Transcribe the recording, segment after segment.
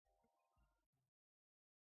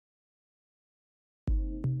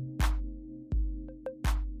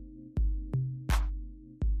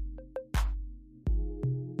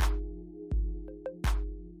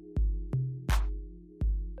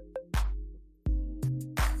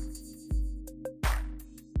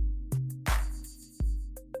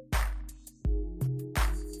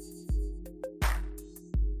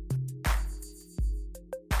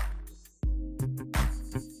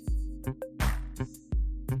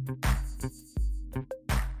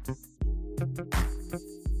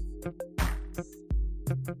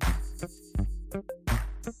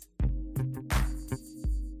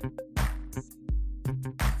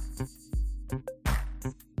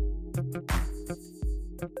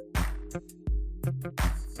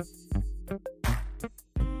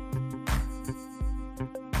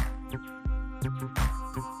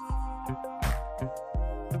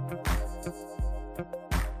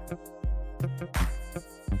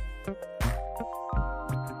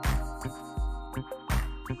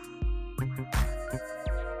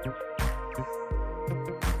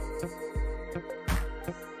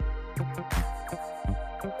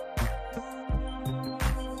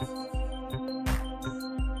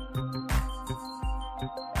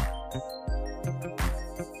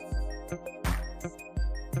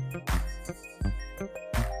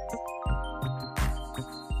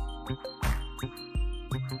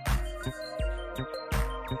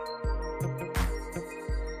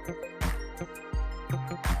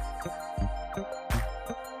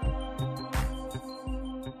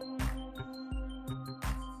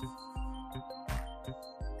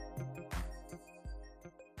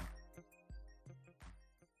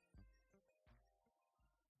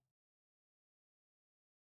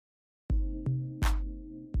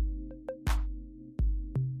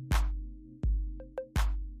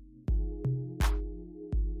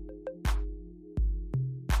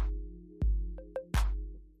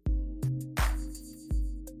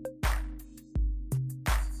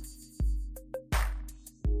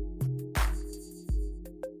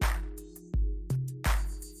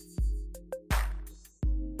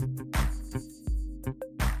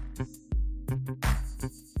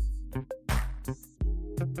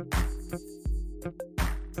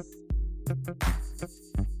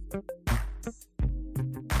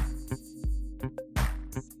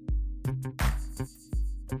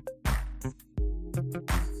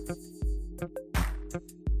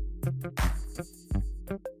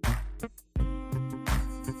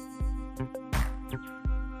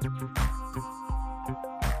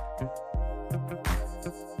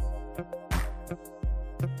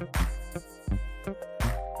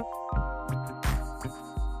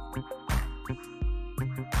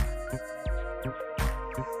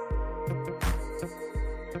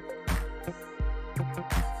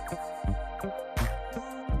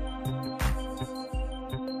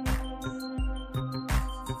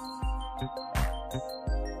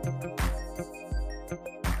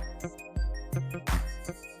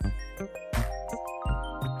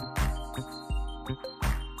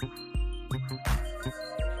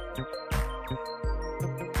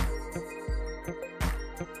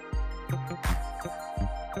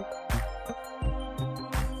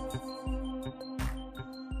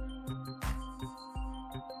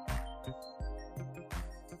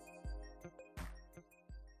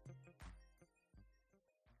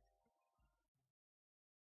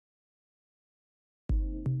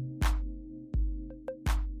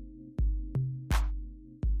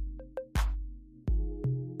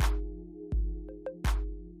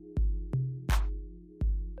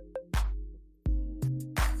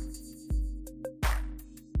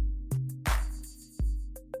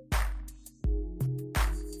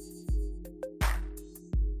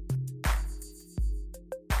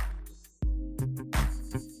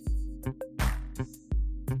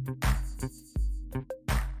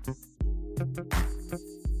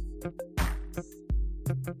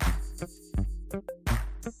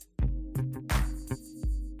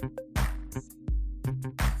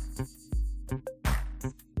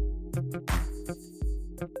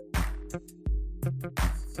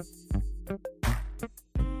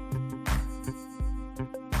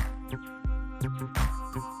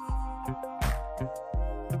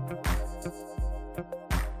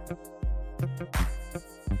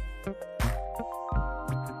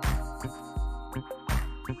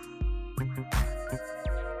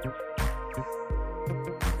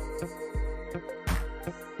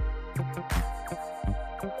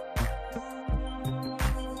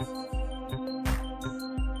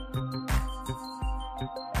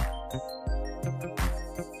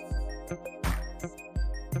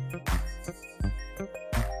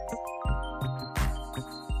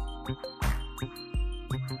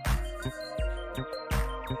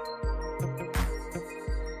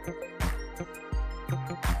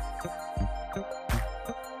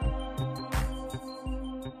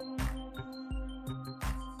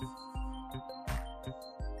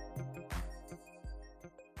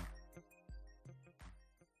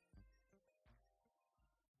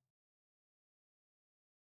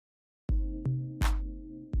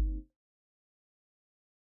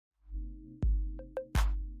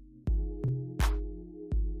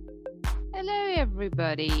Hello,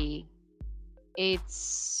 everybody. It's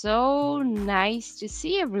so nice to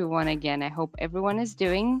see everyone again. I hope everyone is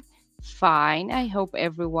doing fine. I hope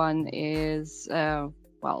everyone is,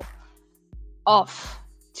 well, off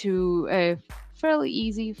to a fairly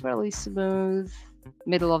easy, fairly smooth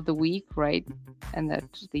middle of the week, right? And that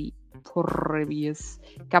the previous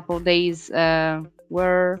couple of days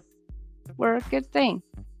were a good thing.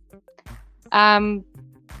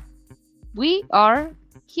 We are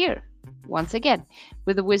here once again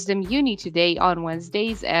with the Wisdom Uni today on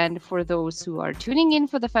Wednesdays. And for those who are tuning in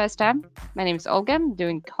for the first time, my name is Olga. I'm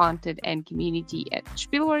doing content and community at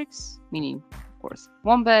Spielworks, meaning, of course,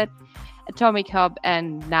 Wombat, Atomic Hub,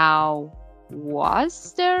 and now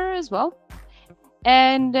was there as well.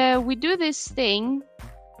 And we do this thing,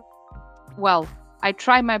 well, I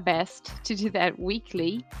try my best to do that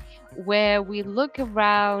weekly, where we look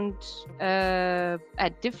around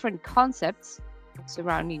at different concepts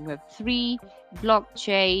surrounding Web3,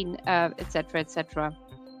 blockchain, etc., etc.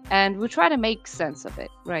 And we try to make sense of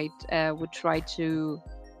it, right? We try to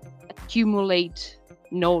accumulate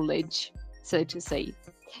knowledge, so to say,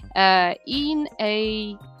 in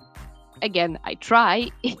a, again, I try,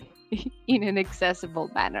 in an accessible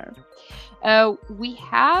manner. We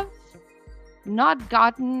have not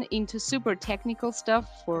gotten into super technical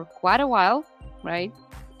stuff for quite a while, right?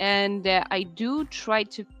 And I do try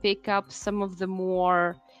to pick up some of the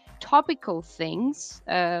more topical things,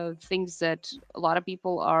 things that a lot of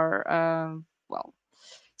people are, well,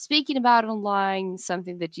 speaking about online,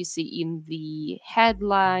 something that you see in the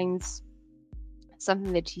headlines,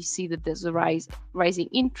 something that you see that there's a rising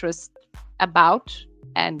interest about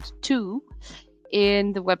and to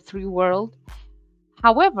in the Web3 world.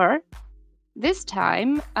 However, this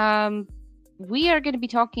time, we are going to be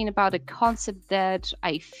talking about a concept that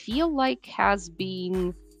I feel like has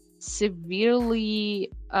been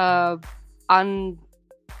severely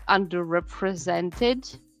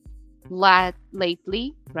underrepresented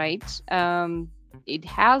lately, right? It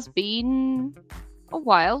has been a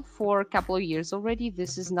while, for a couple of years already.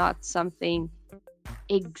 This is not something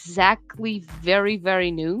exactly very,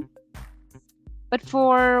 very new. But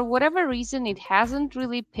for whatever reason, it hasn't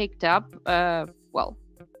really picked up. Well,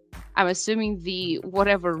 I'm assuming the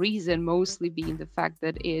whatever reason mostly being the fact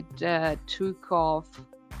that it took off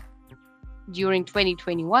during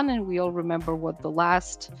 2021, and we all remember what the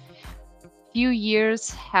last few years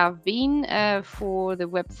have been for the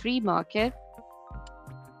Web3 market.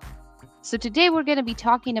 So today we're going to be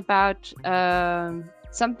talking about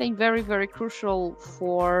something very, very crucial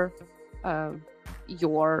for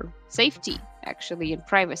your safety, actually, and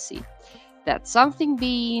privacy. That's something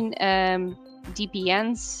being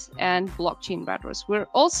DPNs and blockchain routers. We're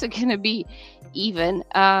also going to be even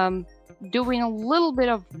doing a little bit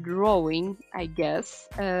of drawing, I guess.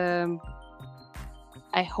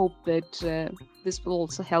 I hope that this will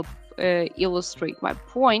also help illustrate my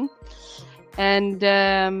point. And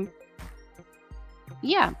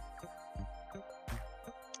yeah,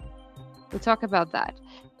 we'll talk about that.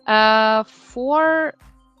 For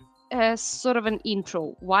sort of an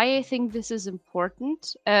intro, why I think this is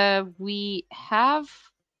important, we have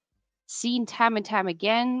seen time and time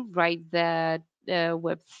again, right, that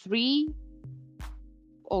Web3,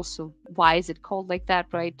 also, why is it called like that,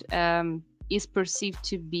 right, is perceived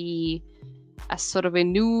to be a sort of a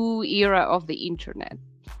new era of the internet.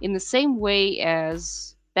 In the same way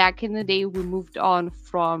as back in the day, we moved on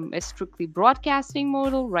from a strictly broadcasting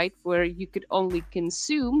model, right, where you could only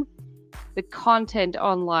consume the content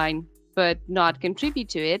online but not contribute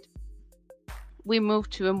to it. We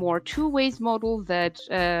moved to a more two-ways model that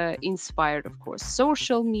inspired, of course,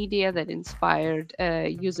 social media, that inspired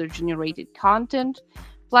user-generated content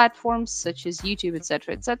platforms such as YouTube,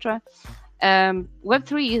 etc., etc.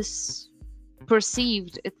 Web3 is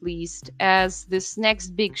perceived, at least, as this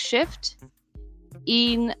next big shift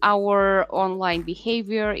in our online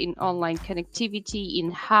behavior, in online connectivity,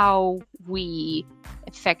 in how we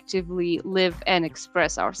effectively live and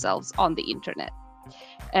express ourselves on the internet.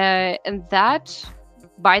 And that,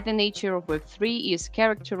 by the nature of Web3, is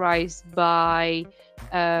characterized by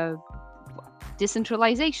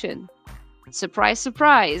decentralization. Surprise,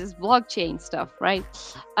 surprise, blockchain stuff, right?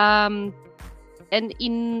 And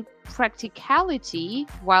in practicality,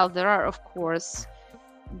 while there are, of course,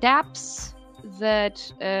 dApps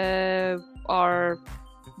that are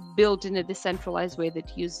built in a decentralized way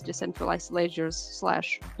that use decentralized ledgers /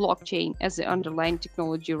 blockchain as the underlying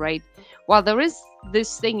technology, right? While there is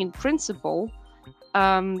this thing in principle,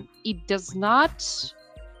 it does not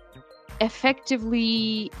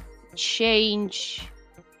effectively change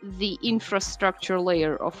the infrastructure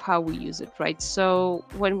layer of how we use it, right? So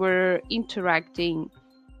when we're interacting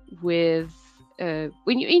with,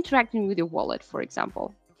 when you're interacting with your wallet, for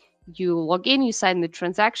example, you log in, you sign the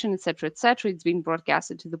transaction, etc., etc. It's being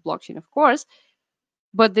broadcasted to the blockchain, of course.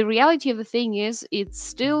 But the reality of the thing is, it's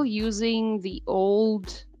still using the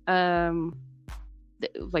old, the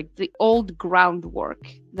old groundwork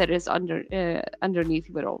that is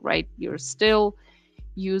underneath it all, right? You're still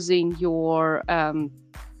using your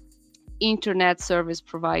internet service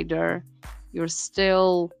provider. You're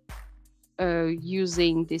still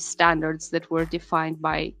using the standards that were defined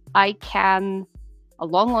by ICANN a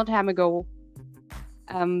long, long time ago.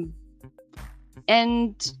 And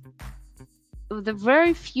the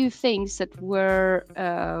very few things that were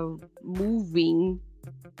moving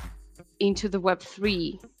into the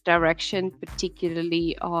Web3 direction,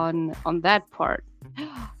 particularly on that part.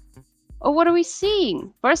 Oh, what are we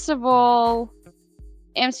seeing? First of all,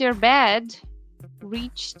 MCR Bad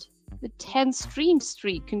reached the 10 stream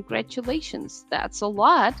streak. Congratulations. That's a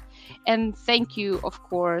lot. And thank you, of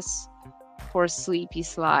course, for Sleepy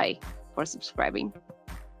Sly for subscribing.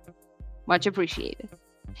 Much appreciated.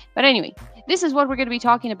 But anyway, this is what we're going to be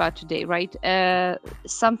talking about today, right?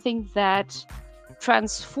 Something that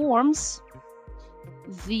transforms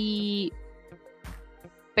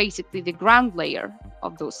basically the ground layer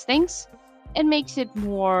of those things and makes it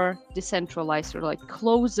more decentralized, or like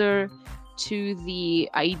closer to the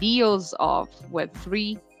ideals of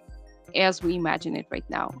Web3 as we imagine it right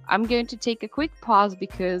now. I'm going to take a quick pause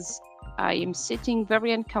because I am sitting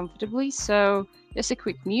very uncomfortably, so just a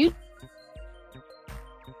quick mute.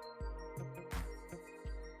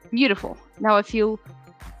 Beautiful. Now I feel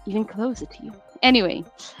even closer to you. Anyway,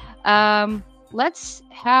 let's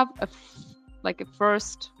have a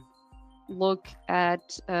first look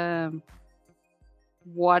at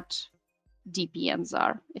what DPNs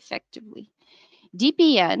are effectively.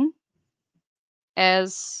 DPN,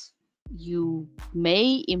 as you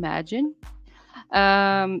may imagine,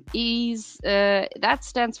 is that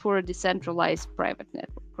stands for a decentralized private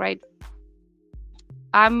network, right?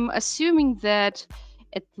 I'm assuming that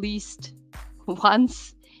at least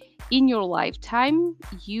once in your lifetime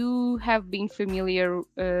you have been familiar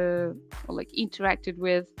or like interacted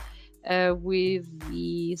with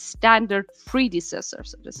the standard predecessor,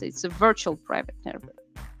 so to say. It's a virtual private network.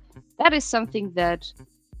 That is something that,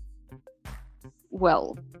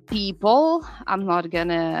 well, people, I'm not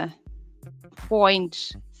gonna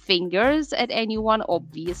point fingers at anyone,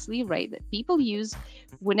 obviously, right, that people use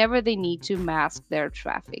whenever they need to mask their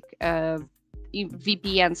traffic.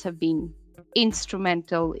 VPNs have been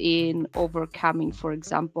instrumental in overcoming, for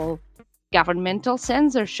example, governmental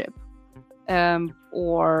censorship,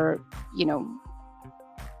 or, you know,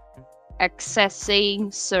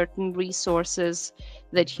 accessing certain resources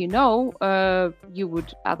that you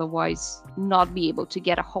would otherwise not be able to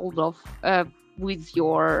get a hold of with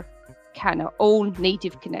your kind of own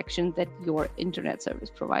native connection that your internet service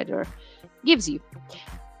provider gives you.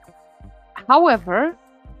 However,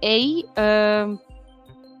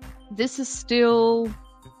 this is still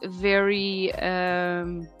very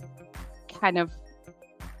kind of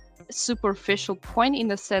superficial point, in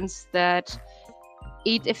the sense that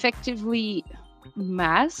it effectively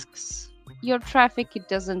masks your traffic. It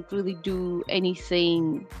doesn't really do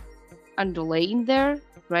anything underlying there,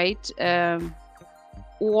 right?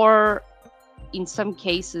 Or in some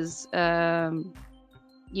cases,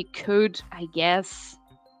 you could, I guess,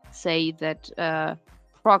 say that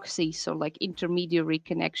proxies, or like intermediary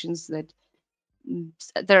connections that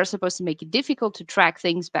are supposed to make it difficult to track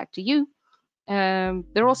things back to you,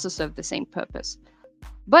 they also serve the same purpose.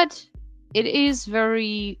 But it is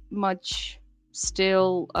very much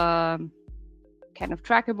still kind of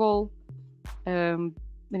trackable, and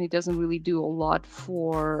it doesn't really do a lot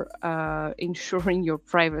for ensuring your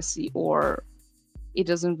privacy, or it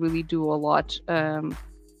doesn't really do a lot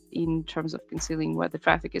in terms of concealing where the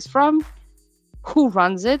traffic is from, who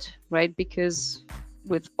runs it, right? Because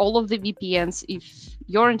with all of the VPNs, if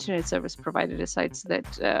your internet service provider decides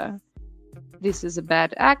that this is a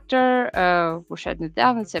bad actor, we're shutting it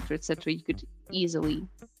down, etc., etc., you could easily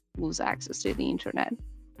lose access to the internet.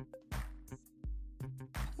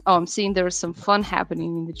 Oh, I'm seeing there is some fun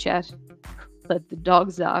happening in the chat. Let the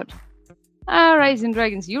dogs out. Ah, Rising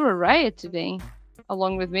Dragons, you're a riot today,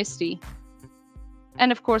 along with Misty.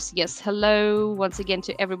 And of course, yes, hello once again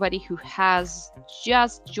to everybody who has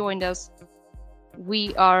just joined us.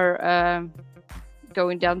 We are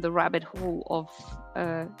going down the rabbit hole of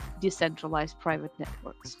decentralized private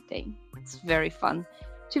networks today. It's very fun,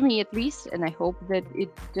 to me at least, and I hope that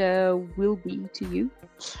it will be to you.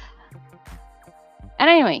 And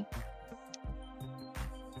anyway,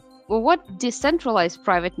 well, what decentralized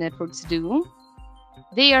private networks do,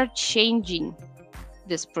 they are changing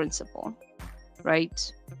this principle,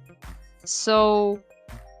 right? So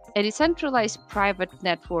a decentralized private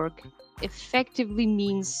network effectively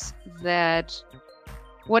means that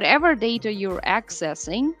whatever data you're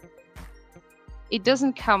accessing, it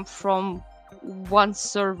doesn't come from one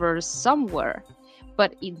server somewhere,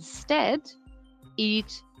 but instead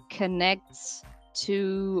it connects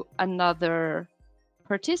to another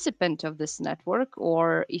participant of this network,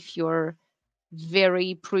 or if you're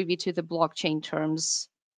very privy to the blockchain terms,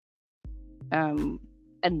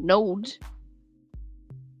 a node.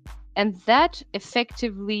 And that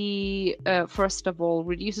effectively, first of all,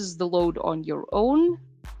 reduces the load on your own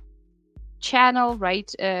channel,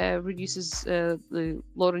 right? Reduces the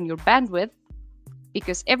load on your bandwidth.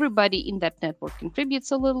 because everybody in that network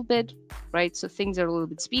contributes a little bit, right? So things are a little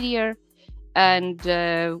bit speedier, and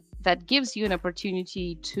that gives you an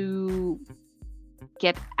opportunity to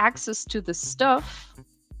get access to the stuff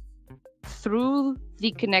through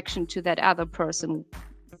the connection to that other person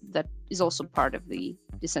that is also part of the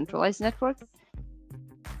decentralized network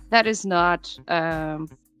that is not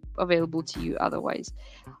available to you otherwise.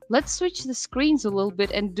 Let's switch the screens a little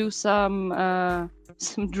bit and do some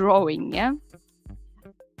drawing, yeah?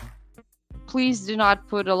 Please do not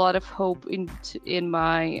put a lot of hope in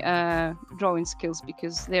my drawing skills,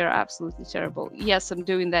 because they're absolutely terrible. Yes, I'm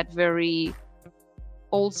doing that very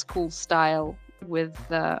old school style with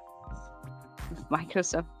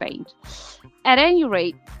Microsoft Paint. At any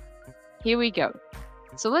rate, here we go.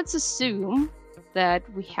 So let's assume that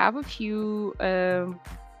we have a few,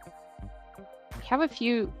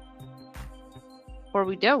 or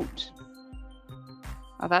we don't.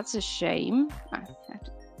 Oh, that's a shame.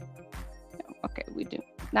 Okay, we do.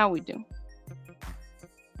 Now we do.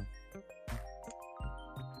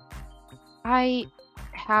 I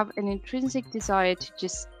have an intrinsic desire to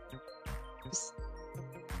just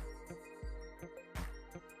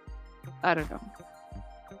I don't know,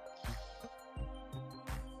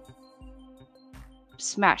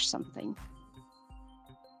 smash something.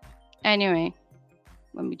 Anyway,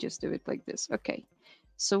 let me just do it like this. Okay,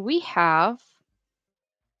 so we have,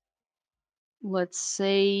 let's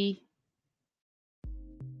say,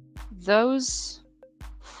 those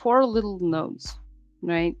 4 little nodes,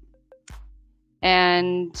 right?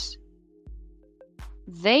 And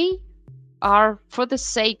they are, for the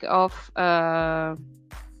sake of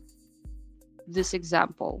this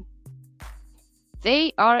example,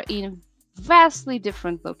 they are in vastly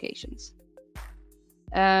different locations.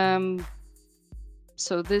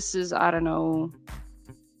 So this is, I don't know,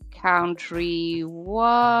 country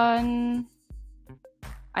 1.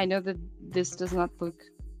 I know that this does not look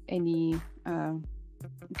any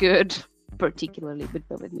good particularly, but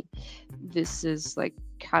bear with me. This is like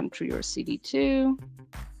country or city 2,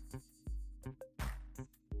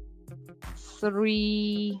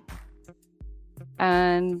 3,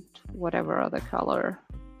 and whatever other color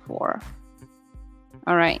 4.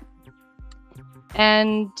 All right.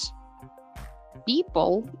 And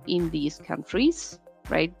people in these countries,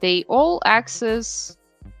 right, they all access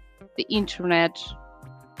the internet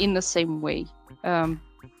in the same way.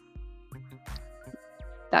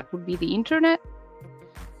 That would be the internet.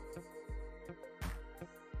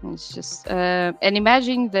 It's just, and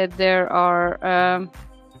imagine that there are,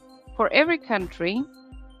 for every country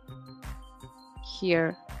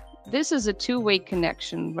here, this is a two-way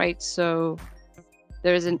connection, right? So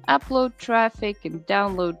there's an upload traffic and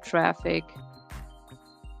download traffic,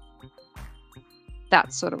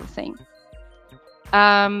 that sort of a thing.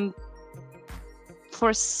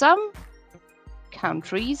 For some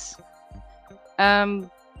countries,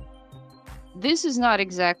 this is not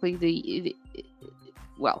exactly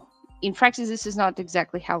well, in practice, this is not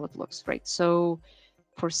exactly how it looks, right? So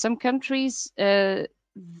for some countries,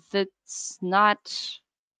 that's not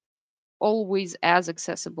always as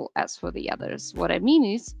accessible as for the others. What I mean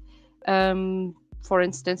is, for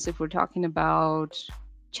instance, if we're talking about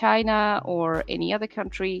China or any other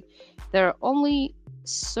country, there are only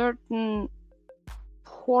certain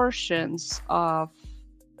portions of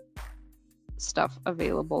stuff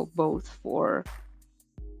available both for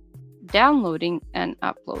downloading and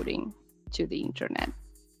uploading to the internet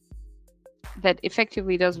that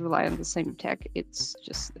effectively does rely on the same tech. It's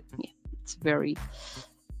just, yeah, it's a very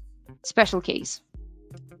special case.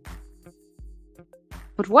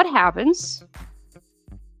 But what happens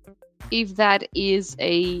if that is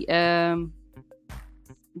a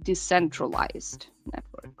decentralized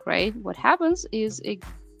network, right? What happens is a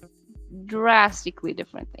drastically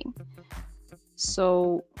different thing.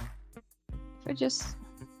 So if I just,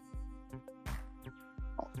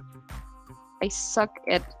 I suck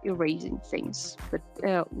at erasing things, but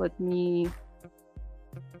let me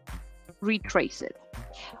retrace it.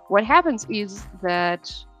 What happens is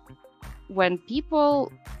that when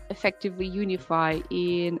people effectively unify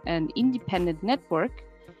in an independent network,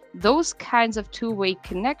 those kinds of two-way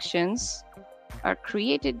connections are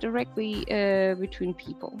created directly between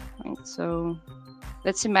people, right? So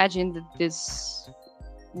let's imagine that this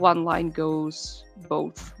one line goes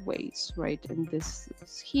both ways, right? And this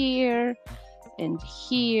is here and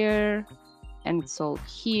here, and it's all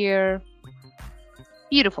here.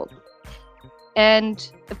 Beautiful.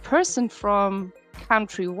 And a person from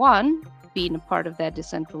country 1, being a part of that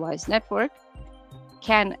decentralized network,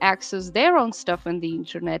 can access their own stuff on the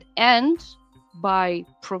internet, and by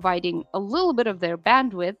providing a little bit of their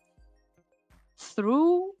bandwidth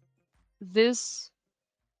through this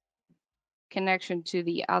connection to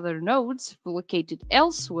the other nodes located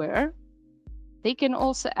elsewhere, they can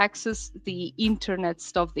also access the internet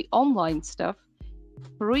stuff, the online stuff,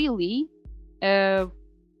 freely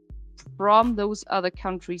from those other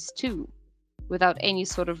countries too, without any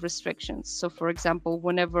sort of restrictions. So, for example,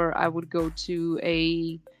 whenever I would go to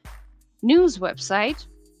a news website,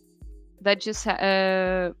 that just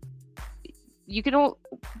you can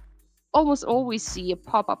almost always see a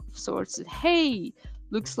pop-up of sorts. Hey,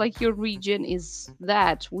 looks like your region is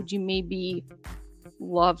that. Would you maybe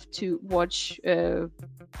love to watch?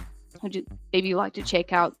 Would you maybe like to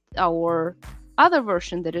check out our other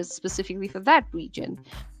version that is specifically for that region?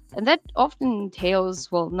 And that often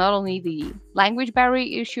entails, well, not only the language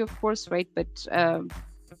barrier issue, of course, right, but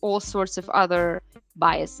all sorts of other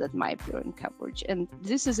bias that might appear in coverage. And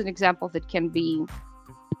this is an example that can be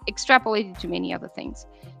extrapolated to many other things.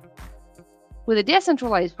 With a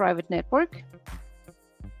decentralized private network,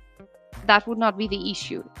 that would not be the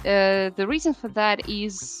issue. The reason for that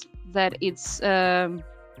is that it's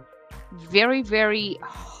very, very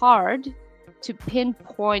hard to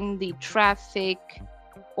pinpoint the traffic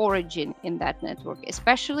origin in that network,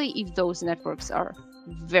 especially if those networks are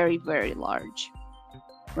very, very large,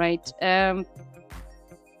 right?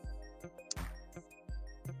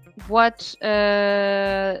 What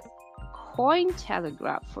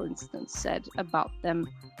Cointelegraph, for instance, said about them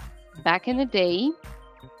back in the day,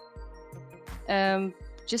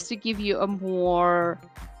 just to give you a more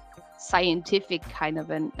scientific kind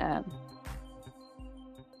of an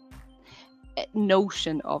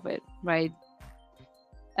notion of it, right?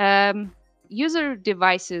 User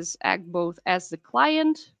devices act both as the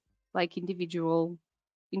client, like individual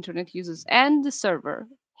internet users, and the server,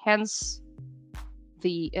 hence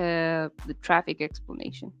the traffic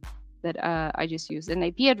explanation that I just used. An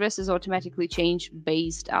IP address is automatically changed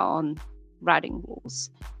based on routing rules.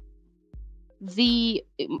 The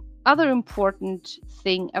other important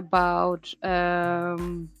thing about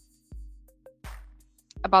the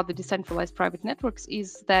decentralized private networks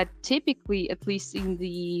is that typically, at least in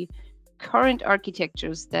the current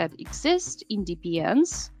architectures that exist in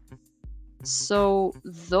DPNs, so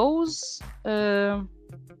those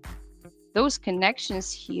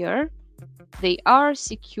connections here, they are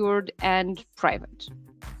secured and private,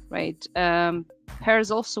 right?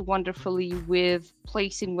 Pairs also wonderfully with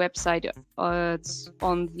placing website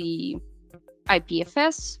on the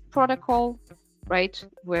IPFS protocol, right,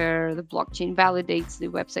 where the blockchain validates the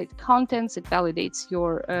website contents, it validates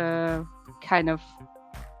your kind of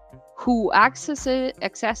who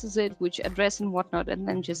accesses it, which address and whatnot, and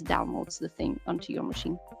then just downloads the thing onto your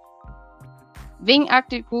machine. Ving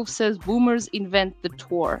Arctic Wolf says boomers invent the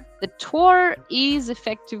Tor. The Tor is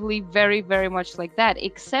effectively very, very much like that,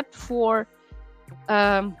 except for,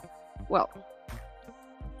 well,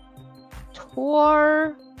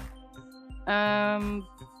 Tor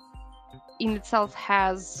in itself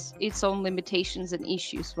has its own limitations and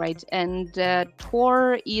issues, right? And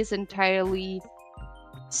Tor is entirely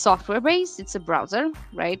software-based. It's a browser,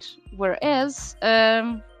 right? Whereas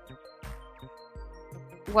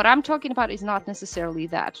what I'm talking about is not necessarily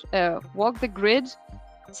that. Walk the Grid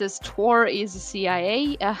says Tor is a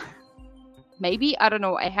CIA. Maybe, I don't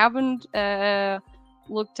know. I haven't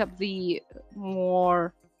looked up the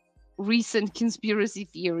more recent conspiracy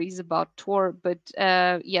theories about Tor, but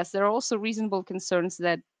yes, there are also reasonable concerns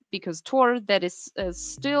that because Tor, that is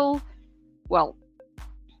still, well,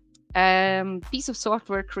 piece of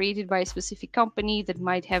software created by a specific company that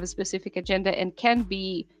might have a specific agenda and can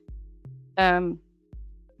be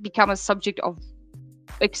become a subject of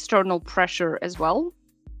external pressure as well,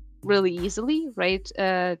 really easily, right?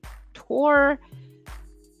 Tor,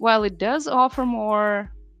 while it does offer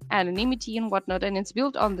more anonymity and whatnot, and it's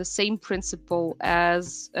built on the same principle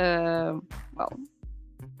as, well,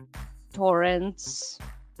 torrents,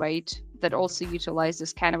 right? That also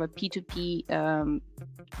utilizes kind of a P2P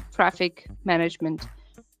traffic management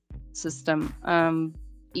system.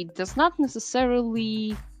 It does not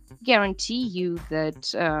necessarily guarantee you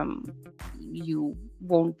that you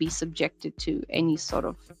won't be subjected to any sort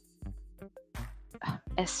of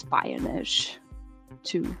espionage,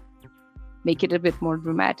 to make it a bit more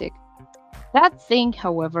dramatic. That thing,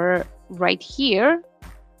 however, right here,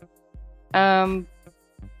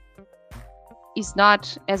 is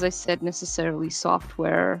not, as I said, necessarily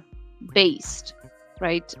software based,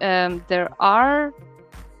 right? There are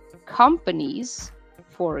companies,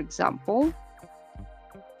 for example,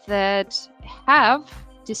 that have,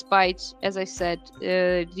 despite, as I said,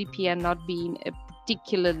 DPN not being a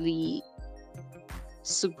particularly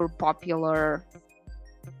super popular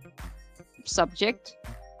subject.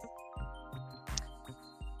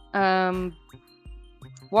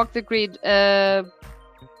 Walk the grid.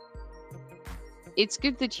 It's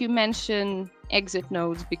good that you mention exit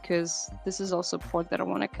nodes, because this is also a point that I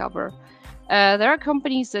want to cover. There are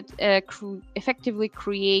companies that effectively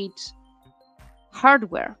create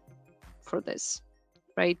hardware for this,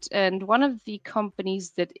 right? And one of the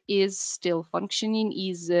companies that is still functioning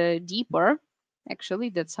is Deeper. Actually,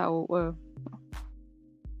 that's how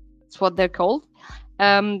it's what they're called.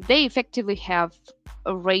 They effectively have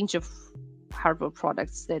a range of hardware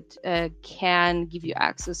products that can give you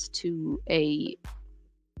access to a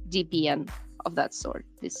DPN of that sort.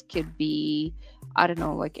 This could be, I don't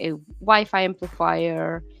know, like a Wi-Fi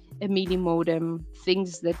amplifier, a MIDI modem,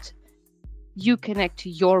 things that you connect to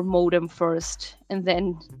your modem first and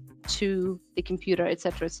then to the computer,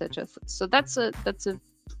 etc., etc. So that's a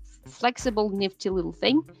flexible, nifty little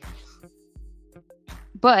thing.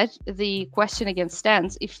 But the question again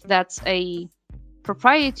stands: if that's a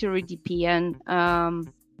proprietary DPN,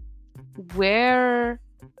 where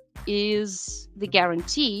is the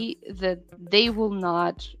guarantee that they will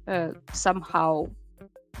not somehow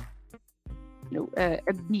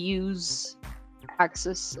abuse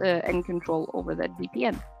access and control over that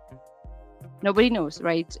VPN? Nobody knows,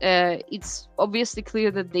 right? It's obviously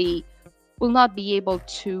clear that they will not be able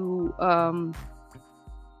to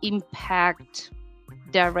impact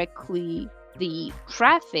directly the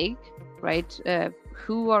traffic, right?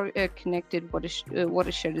 Who are connected, what is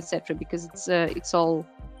shared, etc. Because it's all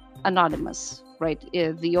anonymous, right?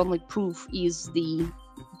 The only proof is the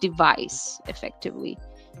device, effectively.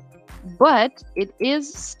 But it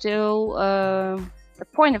is still a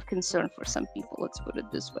point of concern for some people, let's put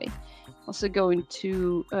it this way. Also going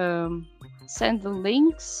to send the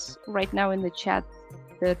links right now in the chat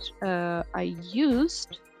that I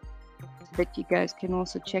used, so that you guys can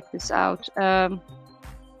also check this out. There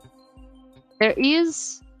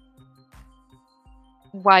is,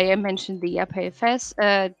 why I mentioned the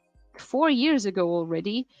IPFS, 4 years ago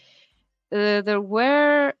already, there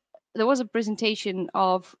was a presentation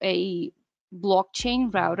of a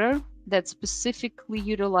blockchain router that specifically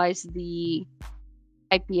utilized the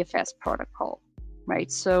IPFS protocol,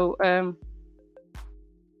 right? So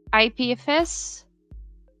IPFS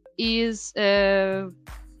is an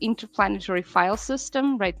interplanetary file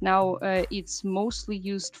system. Right now, it's mostly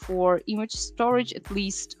used for image storage, at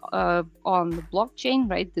least on the blockchain,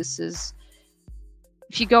 right? This is,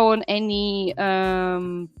 if you go on any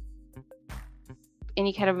kind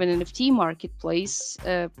of an NFT marketplace,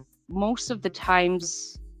 most of the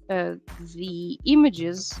times the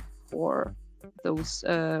images for those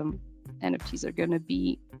NFTs are going to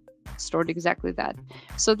be stored exactly that.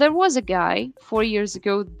 So there was a guy 4 years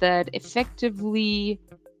ago that effectively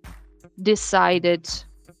decided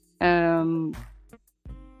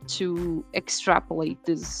to extrapolate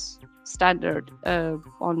this standard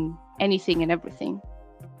on anything and everything.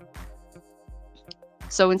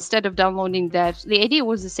 So instead of downloading that, the idea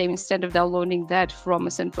was the same. Instead of downloading that from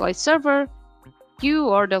a centralized server, you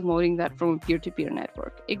are downloading that from a peer-to-peer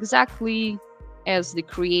network. Exactly as the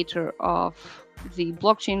creator of the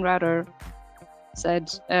blockchain router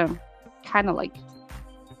said, kind of like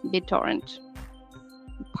BitTorrent,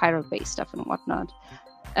 pirate-based stuff and whatnot.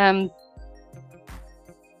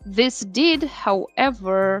 This did,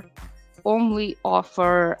 however, only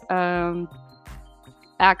offer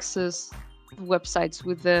access websites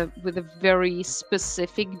with a very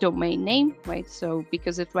specific domain name, right? So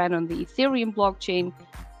because it ran on the Ethereum blockchain,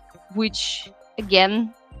 which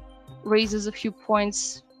again raises a few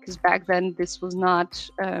points, because back then this was not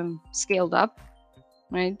scaled up,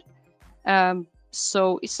 right?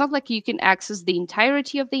 So it's not like you can access the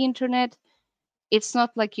entirety of the internet. It's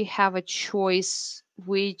not like you have a choice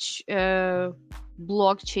which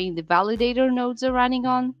blockchain the validator nodes are running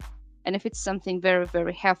on. And if it's something very,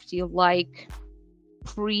 very hefty, like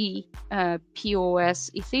pre-POS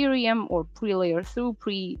Ethereum or pre-layer 2,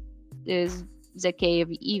 pre-ZK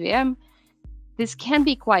EVM, this can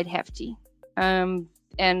be quite hefty. And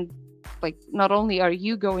like, not only are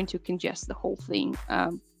you going to congest the whole thing,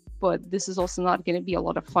 but this is also not going to be a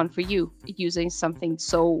lot of fun for you using something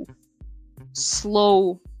so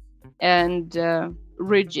slow and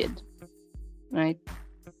rigid, right?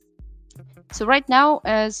 So right now,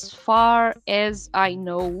 as far as I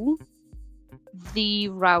know, the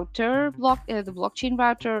router the blockchain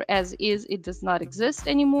router as is, it does not exist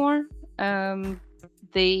anymore.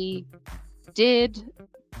 They did,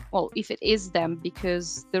 well, if it is them,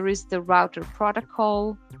 because there is the router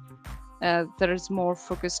protocol that is more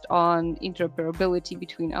focused on interoperability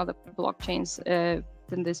between other blockchains.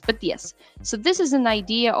 than this. But yes, so this is an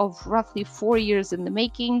idea of roughly 4 years in the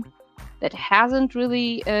making that hasn't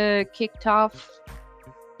really kicked off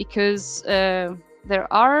because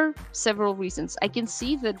there are several reasons. I can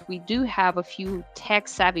see that we do have a few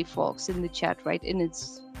tech-savvy folks in the chat, right? And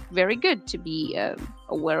it's very good to be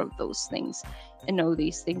aware of those things and know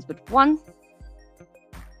these things. But one,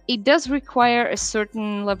 it does require a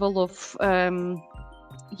certain level of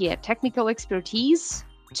technical expertise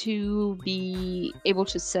to be able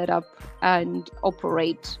to set up and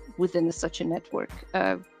operate within such a network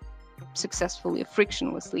successfully,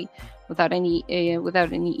 frictionlessly, without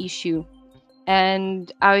any issue.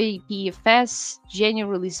 And IPFS,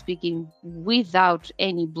 generally speaking, without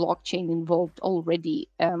any blockchain involved already,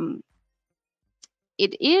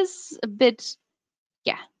 it is a bit,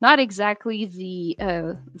 not exactly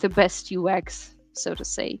the best UX, so to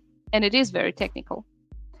say, and it is very technical.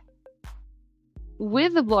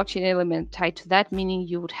 With the blockchain element tied to that, meaning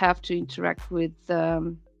you would have to interact with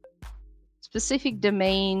specific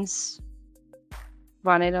domains,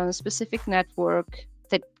 run it on a specific network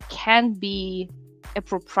that can be a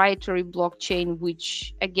proprietary blockchain,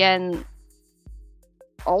 which again,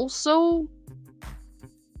 also,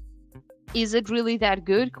 is it really that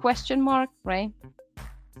good? Question mark, right?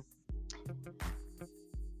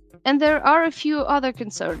 And there are a few other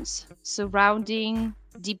concerns surrounding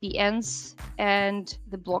DPNs and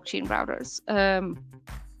the blockchain routers.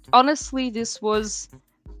 Honestly, this was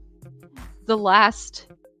the last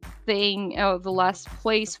thing, the last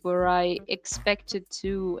place where I expected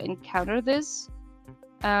to encounter this.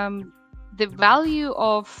 The value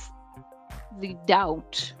of the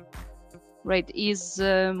doubt, right, is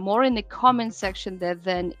more in the comment section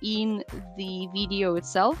than in the video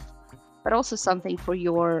itself, but also something for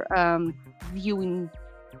your viewing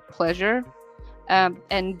pleasure,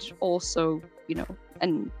 and also,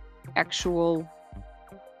 an actual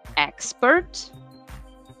expert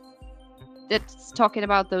that's talking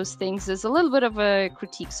about those things. There's a little bit of a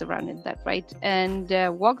critique surrounding that, right? And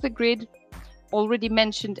Walk the Grid already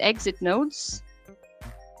mentioned exit nodes.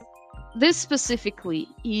 This specifically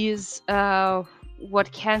is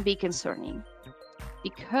what can be concerning,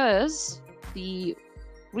 because the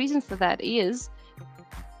reason for that is,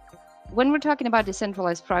 when we're talking about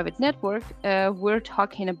decentralized private network, we're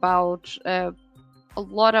talking about a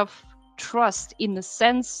lot of trust, in the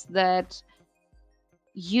sense that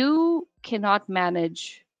you cannot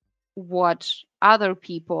manage what other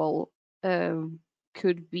people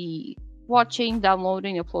could be watching,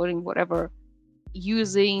 downloading, uploading, whatever,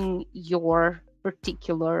 using your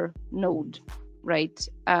particular node, right?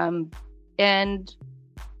 And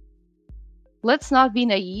let's not be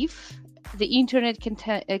naive. The internet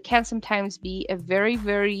can sometimes be a very,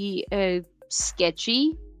 very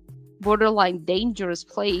sketchy, borderline dangerous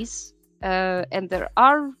place, and there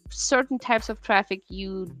are certain types of traffic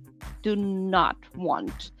you do not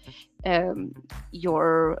want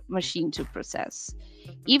your machine to process,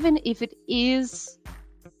 even if it is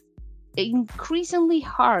increasingly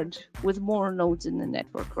hard with more nodes in the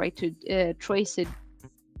network, right, to trace it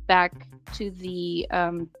back to the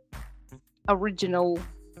original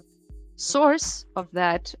source of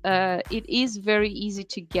that. It is very easy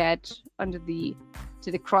to get under the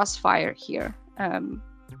crossfire here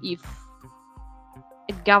if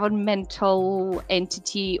a governmental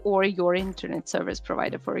entity or your internet service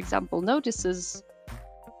provider, for example, notices,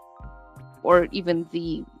 or even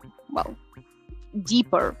the,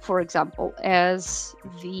 deeper, for example, as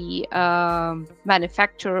the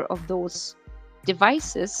manufacturer of those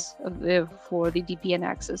devices for the DPN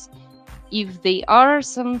access, if they are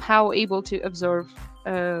somehow able to observe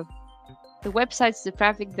the websites, the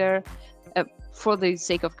traffic there, for the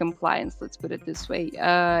sake of compliance, let's put it this way,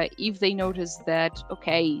 if they notice that,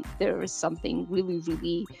 okay, there is something really,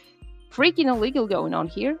 really freaking illegal going on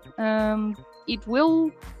here, it will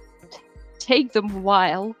take them a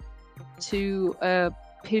while to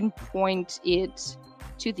pinpoint it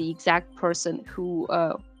to the exact person who,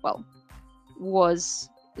 was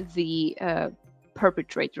the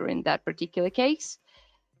perpetrator in that particular case.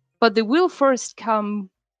 But they will first come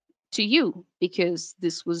to you, because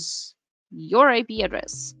this was your IP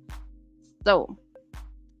address. So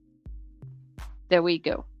there we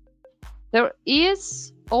go. There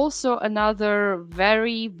is also another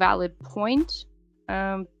very valid point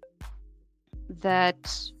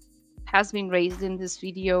that has been raised in this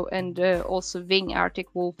video, and also Ving Arctic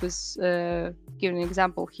Wolf is giving an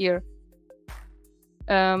example here.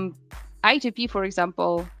 I2P, for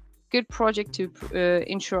example, good project to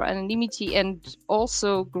ensure anonymity, and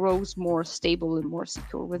also grows more stable and more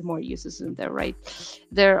secure with more users in there, right?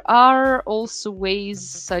 There are also ways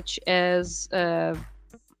such as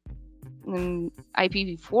an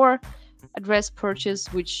IPv4 address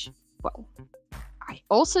purchase, which, well, I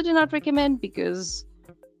also do not recommend because,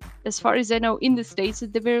 as far as I know, in the States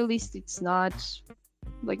at the very least, it's not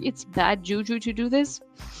like it's bad juju to do this.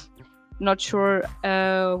 Not sure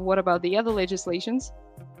what about the other legislations.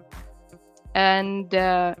 And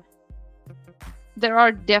there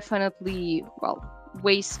are definitely, well,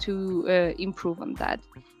 ways to improve on that.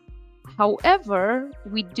 However,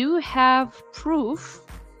 we do have proof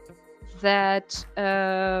that,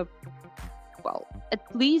 well,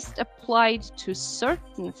 at least applied to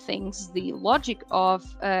certain things, the logic of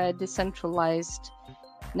decentralized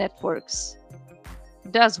networks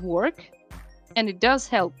does work, and it does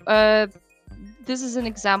help. This is an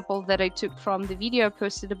example that I took from the video I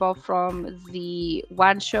posted about from the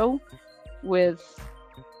WAN show with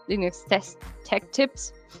Linux tech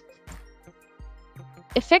tips.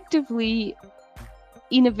 Effectively,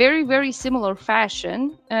 in a very, very similar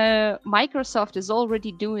fashion, Microsoft is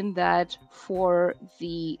already doing that for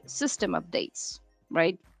the system updates,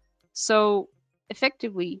 right? So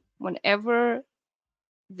effectively, whenever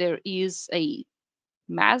there is a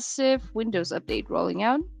massive Windows update rolling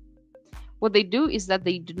out, what they do is that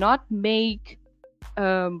they do not make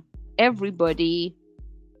everybody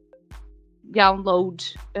download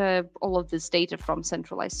all of this data from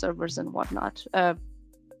centralized servers and whatnot.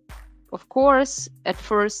 Of course, at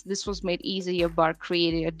first, this was made easier by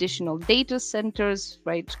creating additional data centers,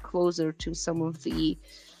 right, closer to some of the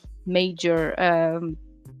majorly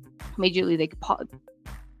like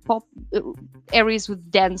areas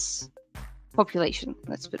with dense population.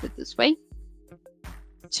 Let's put it this way,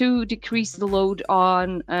 to decrease the load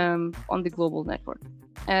on the global network.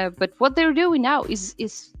 But what they're doing now is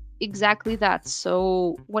exactly that.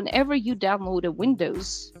 So whenever you download a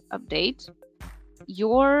Windows update,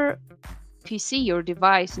 your PC, your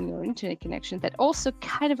device, and your internet connection, that also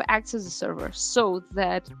kind of acts as a server, so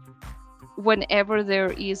that whenever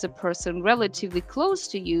there is a person relatively close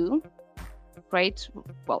to you, right?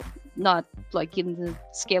 Well, not like in the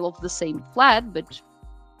scale of the same flat, but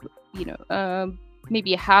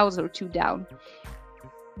maybe a house or two down.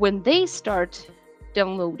 When they start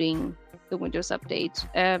downloading the Windows update,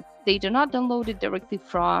 they do not download it directly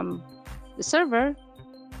from the server,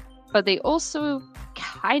 but they also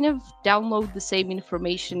kind of download the same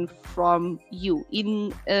information from you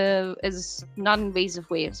in as non-invasive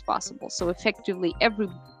way as possible. So effectively,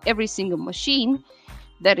 every single machine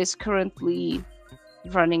that is currently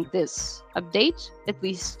running this update, at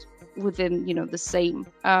least within the same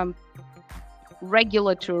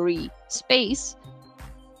regulatory space,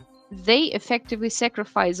 they effectively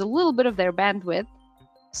sacrifice a little bit of their bandwidth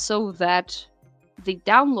so that the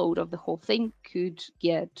download of the whole thing could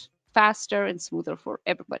get faster and smoother for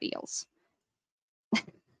everybody else.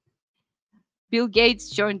 Bill Gates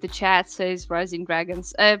joined the chat, says Rising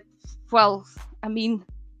Dragons. Well, I mean,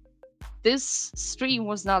 this stream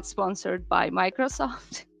was not sponsored by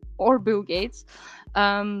Microsoft or Bill Gates,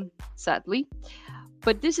 sadly.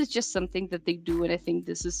 But this is just something that they do, and I think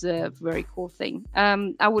this is a very cool thing.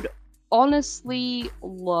 I would honestly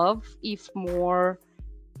love if more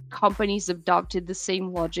companies adopted the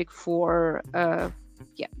same logic for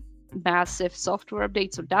massive software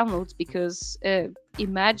updates or downloads, because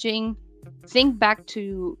think back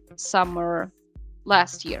to summer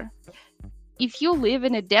last year. If you live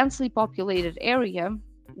in a densely populated area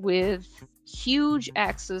with huge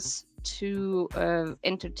access to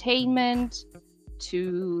entertainment,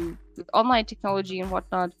 to online technology and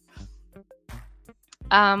whatnot,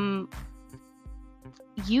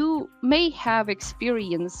 you may have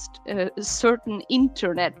experienced certain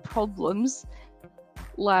internet problems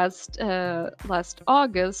last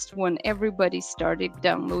August when everybody started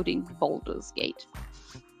downloading Baldur's Gate.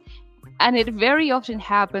 And it very often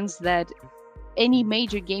happens that any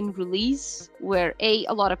major game release where a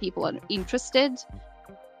lot of people are interested,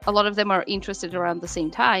 a lot of them are interested around the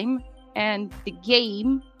same time, and the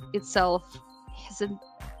game itself has a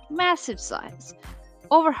massive size,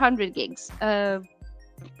 over 100 gigs.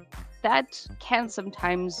 That can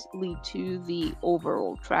sometimes lead to the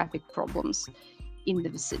overall traffic problems in the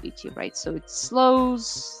vicinity, right? So it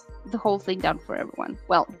slows the whole thing down for everyone.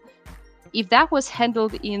 Well, if that was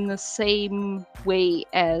handled in the same way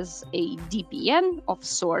as a DPN of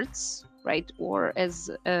sorts, right, or as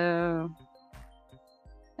a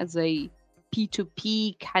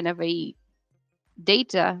P2P kind of a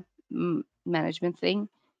data management thing,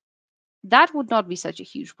 that would not be such a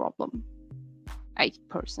huge problem, I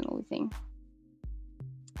personally think.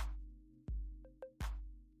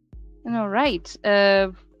 And all right,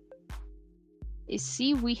 I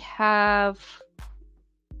see we have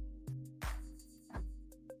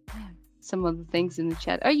some of the things in the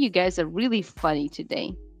chat. Oh, you guys are really funny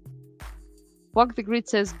today. Walk the Grid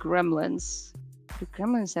says gremlins. What do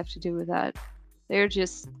gremlins have to do with that? They're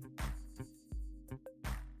just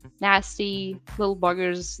nasty little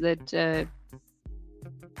buggers that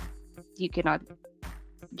you cannot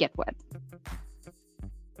get wet.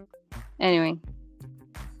 Anyway.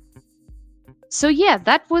 So yeah,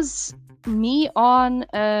 that was me on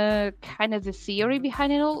kind of the theory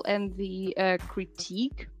behind it all and the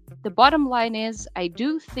critique. The bottom line is, I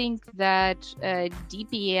do think that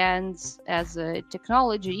DPNs as a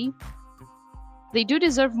technology, they do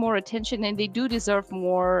deserve more attention and they do deserve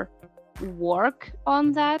more work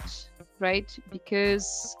on that, right?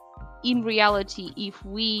 Because in reality, if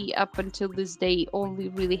we up until this day only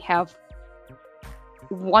really have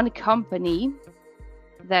one company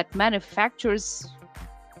that manufactures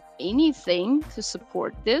anything to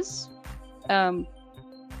support this,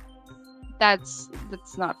 that's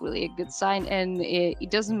not really a good sign, and it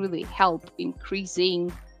doesn't really help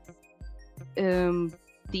increasing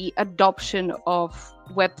the adoption of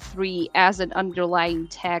Web3 as an underlying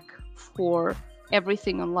tech for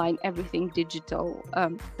everything online, everything digital,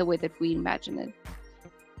 the way that we imagine it.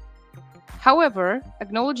 However,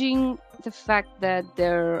 acknowledging the fact that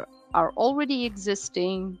there are already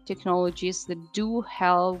existing technologies that do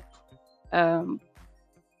help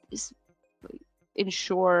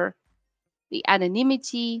ensure the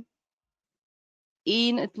anonymity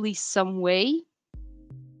in at least some way,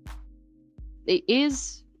 it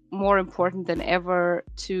is more important than ever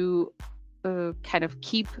to kind of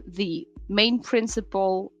keep the main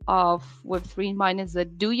principle of Web3 in mind, is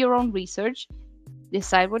that do your own research,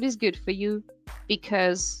 decide what is good for you,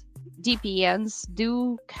 because DPNs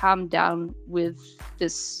do come down with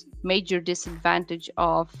this major disadvantage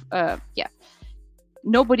of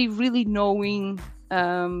nobody really knowing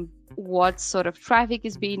what sort of traffic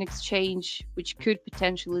is being exchanged, which could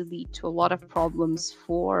potentially lead to a lot of problems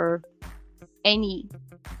for any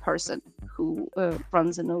person who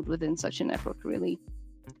runs a node within such a network, really.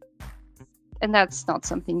 And that's not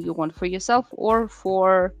something you want for yourself or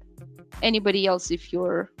for anybody else if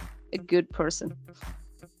you're a good person.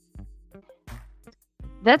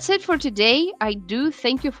 That's it for today. I do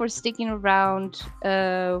thank you for sticking around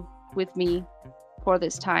with me for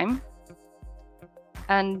this time.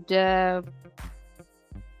 And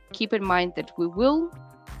keep in mind that we will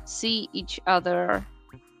see each other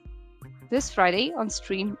this Friday on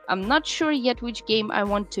stream. I'm not sure yet which game I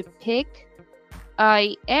want to pick.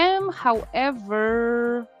 I am,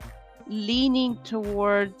 however, leaning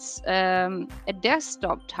towards a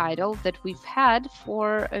desktop title that we've had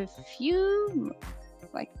for a few,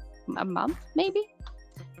 like a month maybe.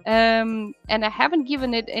 And I haven't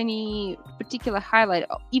given it any particular highlight,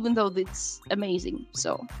 even though it's amazing.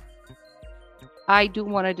 So I do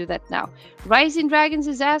want to do that now. Rising Dragons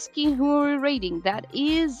is asking, who are we rating? That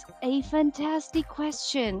is a fantastic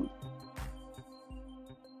question.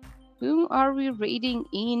 Whom are we rating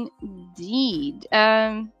indeed?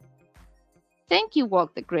 Thank you,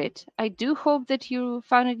 Walk the Grid. I do hope that you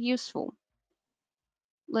found it useful.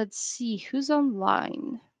 Let's see who's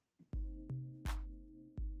online.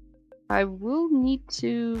 I will need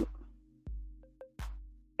to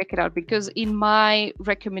check it out, because in my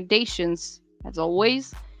recommendations, as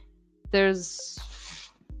always, there's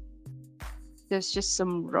just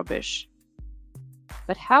some rubbish.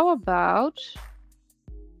 But how about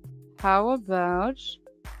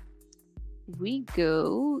we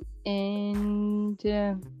go and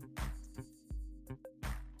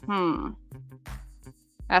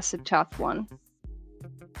that's a tough one.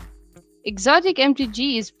 Exotic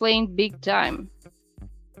MTG is playing big time.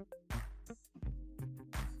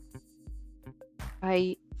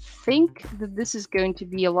 I think that this is going to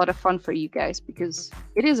be a lot of fun for you guys, because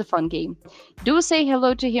it is a fun game. Do say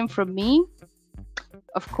hello to him from me.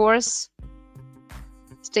 Of course,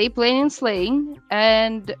 stay playing and slaying,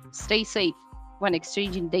 and stay safe when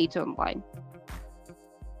exchanging data online.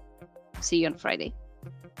 See you on Friday.